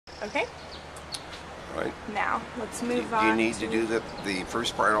Okay. All right. Now let's move Do on. you need to do the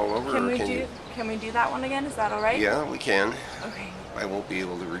first part all over, Can or we can do? you? Can we do that one again? Is that all right? Yeah, we can. Okay. I won't be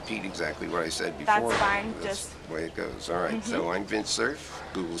able to repeat exactly what I said before. That's fine. That's Just the way it goes. All right. So I'm Vint Cerf,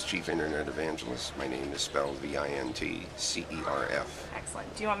 Google's chief internet evangelist. My name is spelled VINTCERF.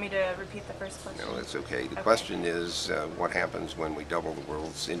 excellent. Do you want me to repeat the first question? No, that's okay. The Okay. question is, what happens when we double the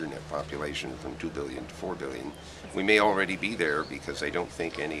world's internet population from 2 billion to 4 billion? We may already be there because I don't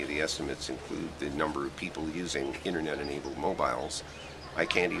think any of the estimates include the number of people using internet-enabled mobiles. I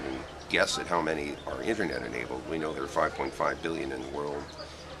can't even guess at how many are internet-enabled. We know there are 5.5 billion in the world.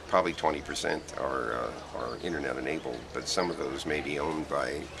 Probably 20% are internet-enabled, but some of those may be owned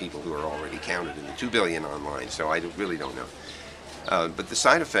by people who are already counted in the 2 billion online, so I really don't know. But the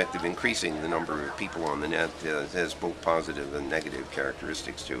side effect of increasing the number of people on the net has both positive and negative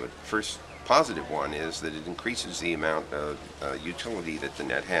characteristics to it. First positive one is that it increases the amount of utility that the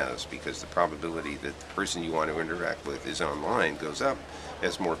net has, because the probability that the person you want to interact with is online goes up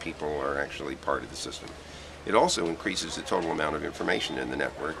as more people are actually part of the system. It also increases the total amount of information in the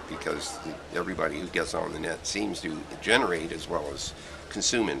network, because everybody who gets on the net seems to generate as well as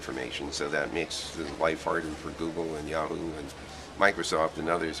consume information, so that makes life harder for Google and Yahoo and Microsoft and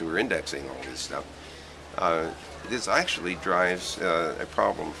others who are indexing all this stuff. This actually drives a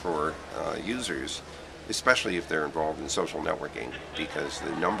problem for users, especially if they're involved in social networking, because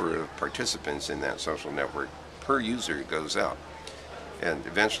the number of participants in that social network per user goes up. And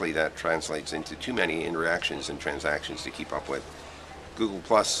eventually that translates into too many interactions and transactions to keep up with. Google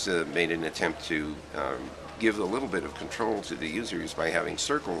Plus made an attempt to give a little bit of control to the users by having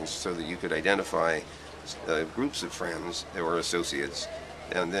circles so that you could identify groups of friends or associates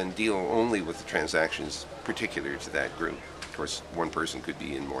and then deal only with the transactions particular to that group. Of course, one person could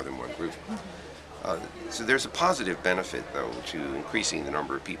be in more than one group. So there's a positive benefit, though, to increasing the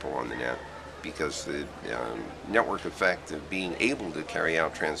number of people on the net, because the network effect of being able to carry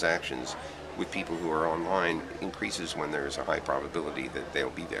out transactions with people who are online increases when there's a high probability that they'll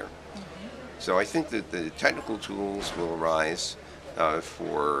be there. So I think that the technical tools will arise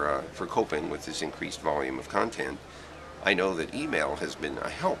for coping with this increased volume of content. I know that email has been a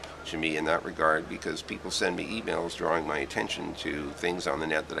help to me in that regard, because people send me emails drawing my attention to things on the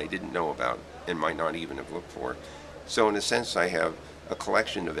net that I didn't know about and might not even have looked for. So in a sense, I have a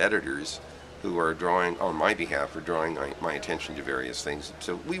collection of editors who are drawing on my behalf, or drawing my attention to various things.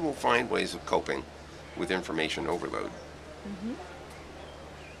 So we will find ways of coping with information overload.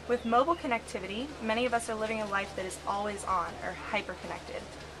 With mobile connectivity, many of us are living a life that is always on, or hyper-connected.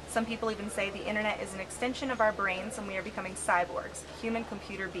 Some people even say the internet is an extension of our brains and we are becoming cyborgs,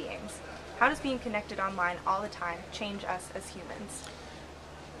 human-computer beings. How does being connected online all the time change us as humans?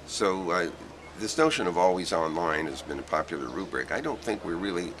 So this notion of always online has been a popular rubric. I don't think we're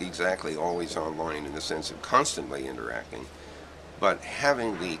really exactly always online in the sense of constantly interacting, but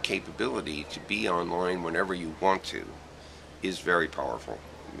having the capability to be online whenever you want to is very powerful.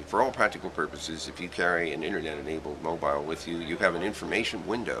 I mean, for all practical purposes, if you carry an internet-enabled mobile with you, you have an information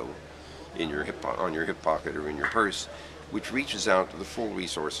window in your on your hip pocket or in your purse, which reaches out to the full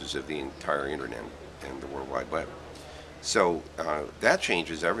resources of the entire internet and the World Wide Web. So that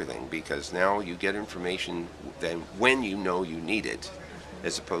changes everything, because now you get information then when you know you need it,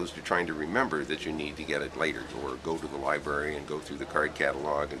 as opposed to trying to remember that you need to get it later, or go to the library and go through the card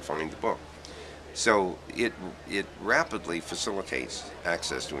catalog and find the book. So it rapidly facilitates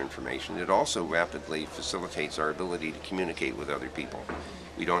access to information. It also rapidly facilitates our ability to communicate with other people.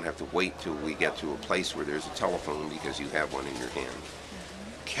 We don't have to wait till we get to a place where there's a telephone because you have one in your hand.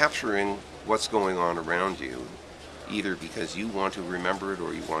 Capturing what's going on around you, either because you want to remember it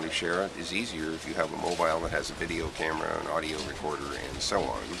or you want to share it, is easier if you have a mobile that has a video camera, an audio recorder, and so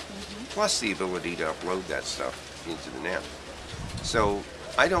on, plus the ability to upload that stuff into the net. So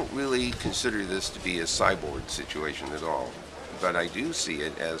I don't really consider this to be a cyborg situation at all, but I do see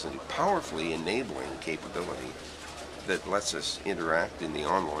it as a powerfully enabling capability that lets us interact in the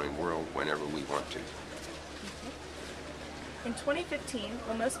online world whenever we want to. In 2015,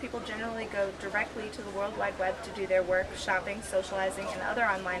 will most people generally go directly to the World Wide Web to do their work, shopping, socializing, and other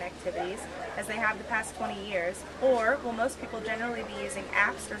online activities, as they have the past 20 years, or will most people generally be using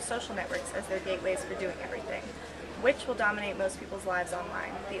apps or social networks as their gateways for doing everything? Which will dominate most people's lives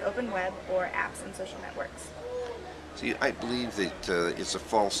online, the open web or apps and social networks? See, I believe that it's a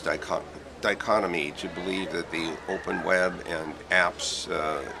false dichotomy to believe that the open web and apps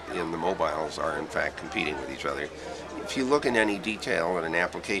in the mobiles are in fact competing with each other. If you look in any detail at an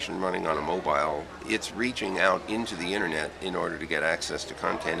application running on a mobile, it's reaching out into the internet in order to get access to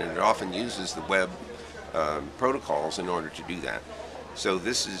content, and it often uses the web protocols in order to do that. So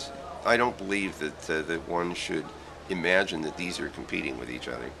this is, I don't believe that one should imagine that these are competing with each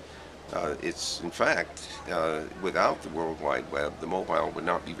other. It's, in fact, without the World Wide Web, the mobile would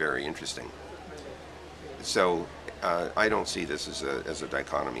not be very interesting. So I don't see this as a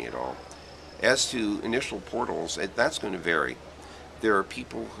dichotomy at all. As to initial portals, that's going to vary. There are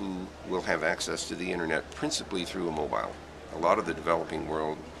people who will have access to the internet principally through a mobile. A lot of the developing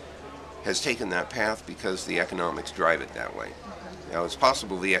world has taken that path because the economics drive it that way. Now, it's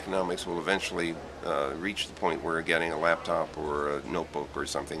possible the economics will eventually reach the point where getting a laptop or a notebook or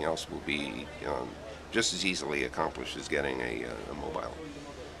something else will be just as easily accomplished as getting a mobile.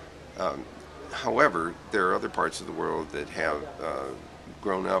 However, there are other parts of the world that have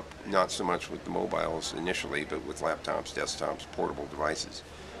grown up not so much with the mobiles initially, but with laptops, desktops, portable devices.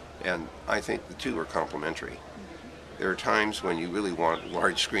 And I think the two are complementary. There are times when you really want a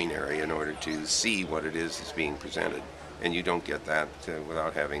large screen area in order to see what it is that's being presented, and you don't get that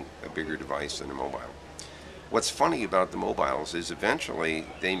without having a bigger device than a mobile. What's funny about the mobiles is eventually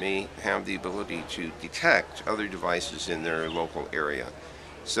they may have the ability to detect other devices in their local area.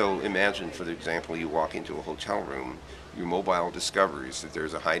 So imagine, for example, you walk into a hotel room, your mobile discovers that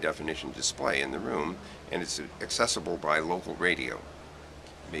there's a high-definition display in the room, and it's accessible by local radio.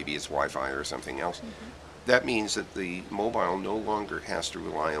 Maybe it's Wi-Fi or something else. That means that the mobile no longer has to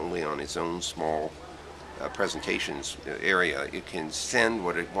rely only on its own small presentations area. It can send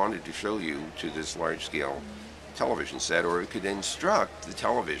what it wanted to show you to this large-scale television set, or it could instruct the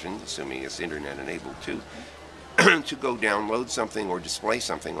television, assuming it's internet-enabled too, to go download something or display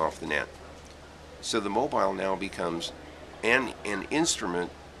something off the net. So the mobile now becomes an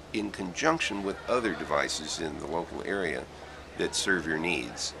instrument in conjunction with other devices in the local area that serve your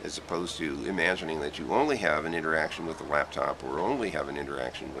needs, as opposed to imagining that you only have an interaction with the laptop or only have an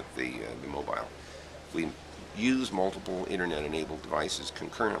interaction with the mobile. We use multiple internet-enabled devices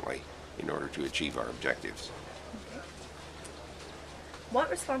concurrently in order to achieve our objectives. What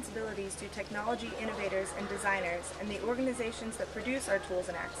responsibilities do technology innovators and designers and the organizations that produce our tools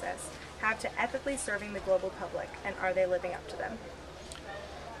and access have to ethically serving the global public, and are they living up to them?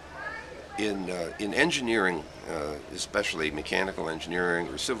 In engineering, especially mechanical engineering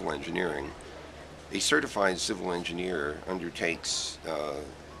or civil engineering, a certified civil engineer undertakes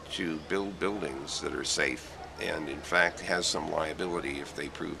to build buildings that are safe and, in fact, has some liability if they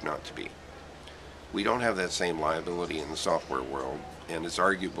prove not to be. We don't have that same liability in the software world, and it's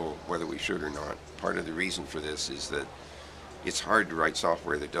arguable whether we should or not. Part of the reason for this is that it's hard to write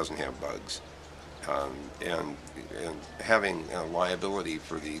software that doesn't have bugs. And having a liability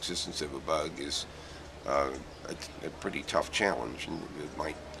for the existence of a bug is a pretty tough challenge, and it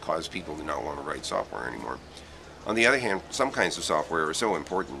might cause people to not want to write software anymore. On the other hand, some kinds of software are so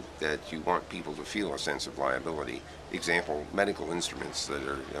important that you want people to feel a sense of liability. Example, medical instruments that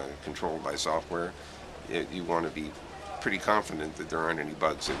are controlled by software, you want to be pretty confident that there aren't any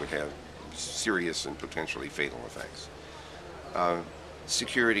bugs that would have serious and potentially fatal effects.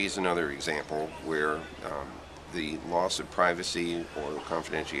 Security is another example where the loss of privacy or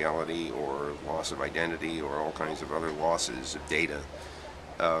confidentiality or loss of identity or all kinds of other losses of data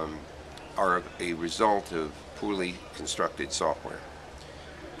are a result of poorly constructed software.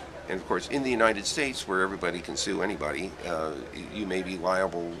 And of course, in the United States, where everybody can sue anybody, you may be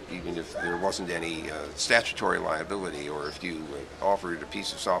liable even if there wasn't any statutory liability, or if you offered a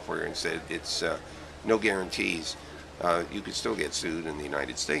piece of software and said it's no guarantees, you could still get sued in the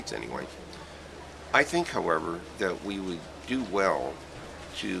United States anyway. I think, however, that we would do well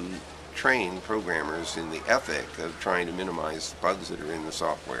to train programmers in the ethic of trying to minimize bugs that are in the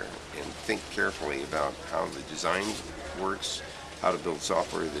software and think carefully about how the design works, how to build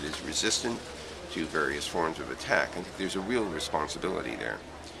software that is resistant to various forms of attack. I think there's a real responsibility there.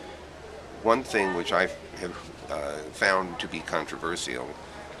 One thing which I have found to be controversial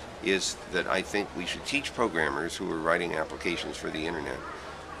is that I think we should teach programmers who are writing applications for the internet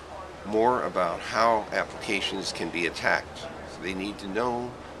more about how applications can be attacked. So they need to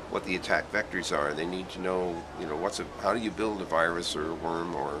know what the attack vectors are. They need to know, how do you build a virus or a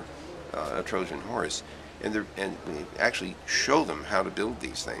worm or a Trojan horse, and actually show them how to build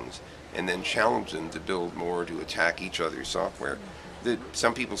these things, and then challenge them to build more to attack each other's software.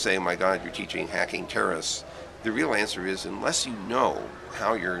 Some people say, oh my God, you're teaching hacking terrorists. The real answer is, unless you know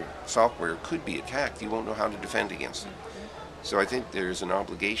how your software could be attacked, you won't know how to defend against it. So I think there's an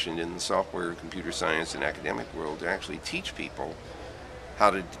obligation in the software, computer science, and academic world to actually teach people how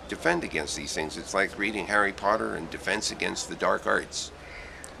to defend against these things. It's like reading Harry Potter and Defense Against the Dark Arts.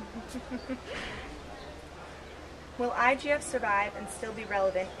 Will IGF survive and still be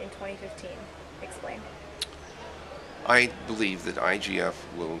relevant in 2015? Explain. I believe that IGF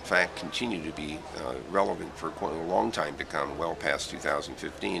will in fact continue to be relevant for quite a long time to come, well past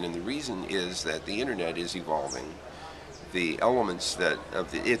 2015, and the reason is that the internet is evolving. The elements that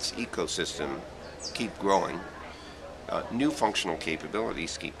of its ecosystem keep growing. New functional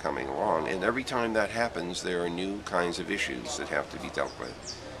capabilities keep coming along, and every time that happens, there are new kinds of issues that have to be dealt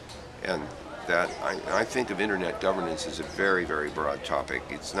with. And that I think of internet governance as a very, very broad topic.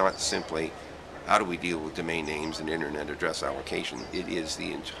 It's not simply how do we deal with domain names and internet address allocation. It is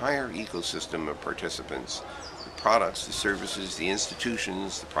the entire ecosystem of participants, the products, the services, the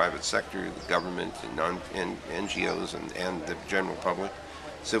institutions, the private sector, the government, and NGOs, and the general public,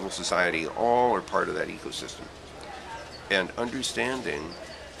 civil society, all are part of that ecosystem. And understanding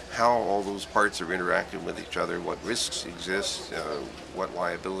how all those parts are interacting with each other, what risks exist, what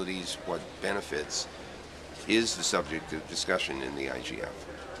liabilities, what benefits, is the subject of discussion in the IGF.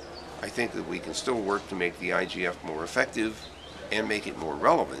 I think that we can still work to make the IGF more effective and make it more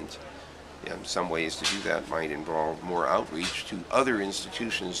relevant. And some ways to do that might involve more outreach to other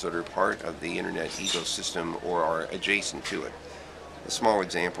institutions that are part of the internet ecosystem or are adjacent to it. A small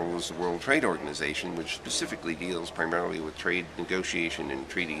example is the World Trade Organization, which specifically deals primarily with trade negotiation and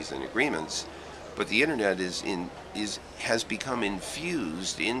treaties and agreements, but the internet has become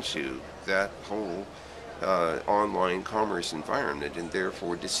infused into that whole online commerce environment, and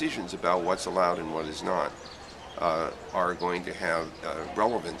therefore decisions about what's allowed and what is not are going to have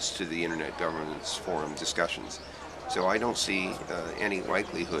relevance to the Internet Governance Forum discussions. So I don't see any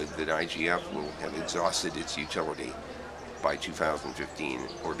likelihood that IGF will have exhausted its utility by 2015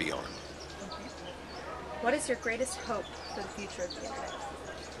 or beyond. What is your greatest hope for the future of the Internet?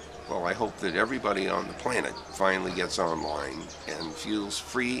 Well, I hope that everybody on the planet finally gets online and feels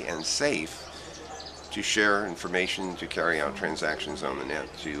free and safe to share information, to carry out transactions on the net,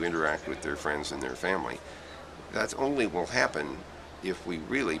 to interact with their friends and their family. That only will happen if we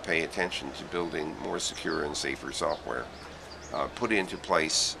really pay attention to building more secure and safer software. Put into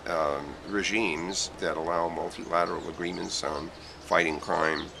place regimes that allow multilateral agreements on fighting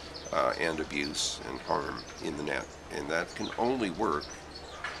crime and abuse and harm in the net. And that can only work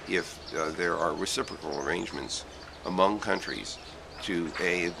if there are reciprocal arrangements among countries to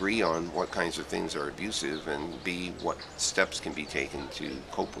A, agree on what kinds of things are abusive, and B, what steps can be taken to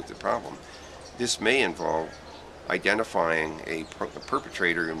cope with the problem. This may involve identifying a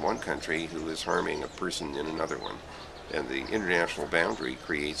perpetrator in one country who is harming a person in another one. And the international boundary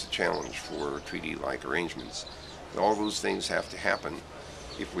creates a challenge for treaty-like arrangements. All those things have to happen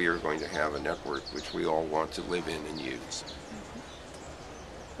if we are going to have a network which we all want to live in and use.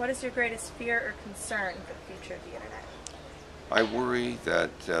 What is your greatest fear or concern for the future of the Internet? I worry that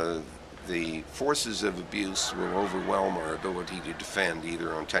the forces of abuse will overwhelm our ability to defend,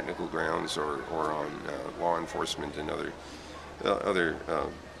 either on technical grounds or on law enforcement and other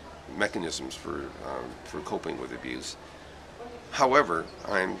mechanisms for coping with abuse. However,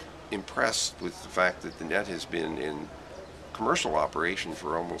 I'm impressed with the fact that the net has been in commercial operation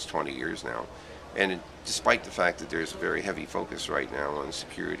for almost 20 years now, and despite the fact that there's a very heavy focus right now on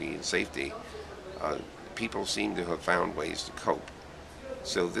security and safety, people seem to have found ways to cope.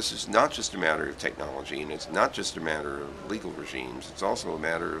 So this is not just a matter of technology, and it's not just a matter of legal regimes, it's also a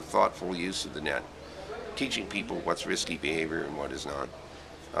matter of thoughtful use of the net, teaching people what's risky behavior and what is not,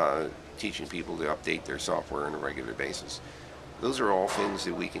 teaching people to update their software on a regular basis. Those are all things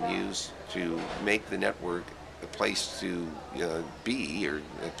that we can use to make the network a place to be, or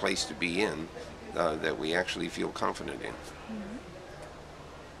a place to be in, that we actually feel confident in.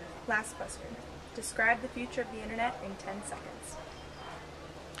 Last question. Describe the future of the Internet in 10 seconds.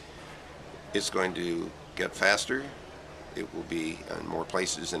 It's going to get faster. It will be in more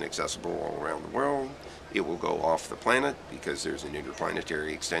places and accessible all around the world. It will go off the planet because there's an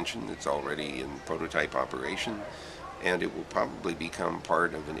interplanetary extension that's already in prototype operation, and it will probably become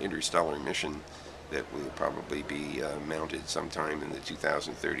part of an interstellar mission that will probably be mounted sometime in the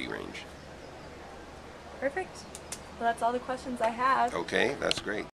 2030 range. Perfect. Well, that's all the questions I have. Okay, that's great.